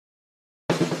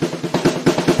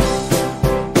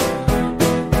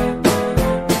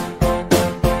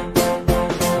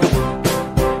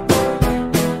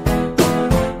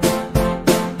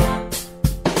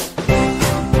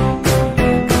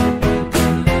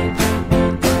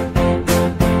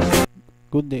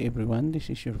Good day everyone, this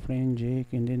is your friend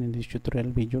Jake, and then in this tutorial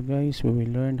video guys, we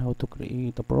will learn how to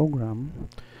create a program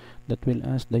that will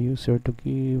ask the user to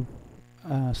give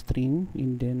a string,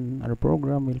 and then our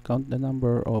program will count the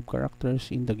number of characters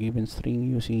in the given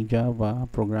string using Java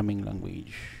programming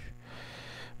language.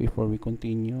 Before we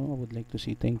continue, I would like to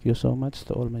say thank you so much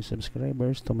to all my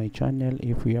subscribers to my channel.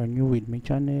 If you are new with my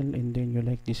channel and then you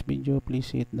like this video, please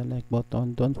hit the like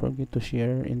button. Don't forget to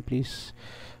share, and please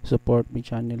support my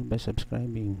channel by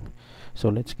subscribing. So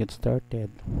let's get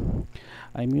started.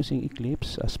 I'm using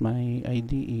Eclipse as my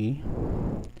IDE,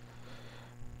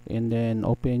 and then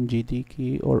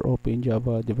OpenJDK or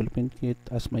OpenJava Development Kit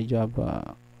as my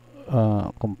Java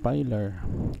compiler.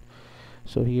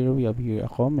 So here we have here a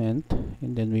comment,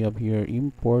 and then we have here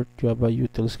import Java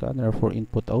util scanner for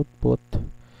input output,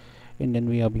 and then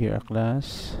we have here a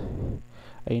class.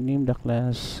 I named the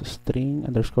class string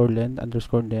underscore length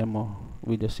underscore demo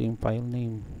with the same file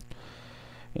name,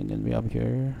 and then we have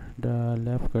here the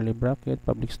left curly bracket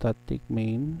public static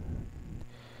main.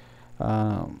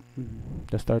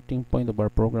 The starting point of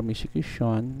our program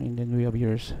execution, and then we have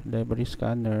here library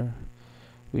scanner.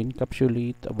 We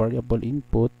encapsulate a variable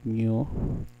input new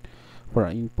for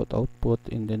our input output,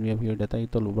 and then we have here the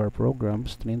title of our program,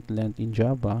 string length in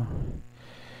Java,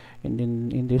 and then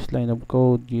in this line of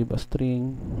code give a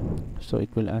string, so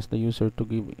it will ask the user to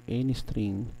give any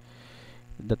string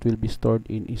that will be stored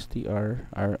in str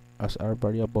as our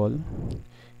variable,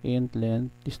 int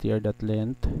length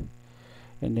str.length,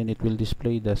 and then it will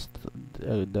display the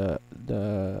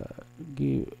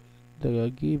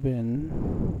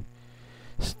given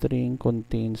string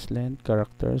contains length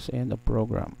characters and a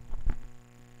program.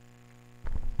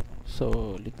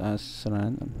 So let us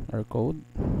run our code.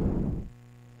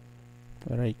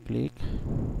 Right click,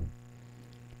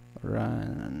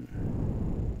 run.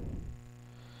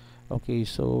 Okay,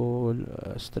 so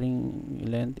string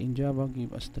length in Java,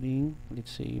 give a string,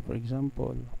 let's say for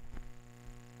example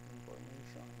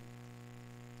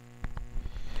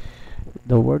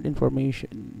the word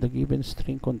information. The given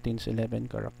string contains 11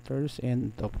 characters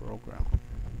and the program,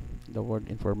 the word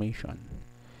information.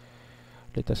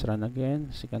 Let us run again,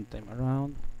 second time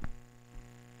around.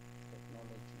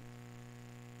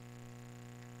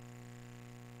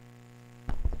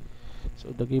 So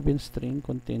the given string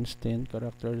contains 10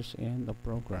 characters and a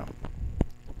program.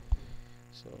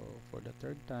 So for the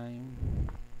third time,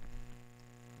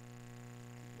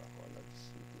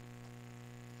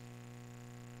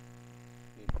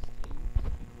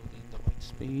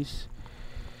 space.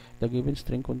 The given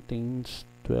string contains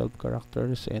 12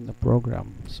 characters and a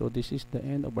program. So this is the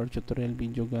end of our tutorial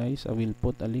video guys. I will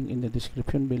put a link in the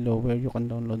description below where you can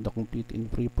download the complete and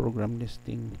free program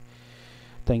listing.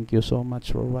 Thank you so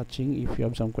much for watching. If you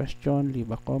have some question,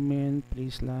 leave a comment,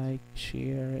 please like,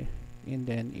 share, and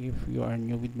then if you are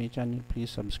new with my channel,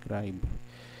 please subscribe.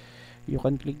 You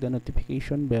can click the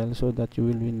notification bell so that you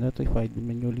will be notified when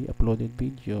my newly uploaded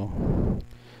video.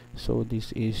 So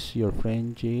this is your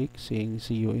friend Jake saying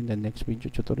see you in the next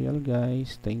video tutorial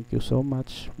guys. Thank you so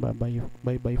much. Bye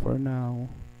bye for now.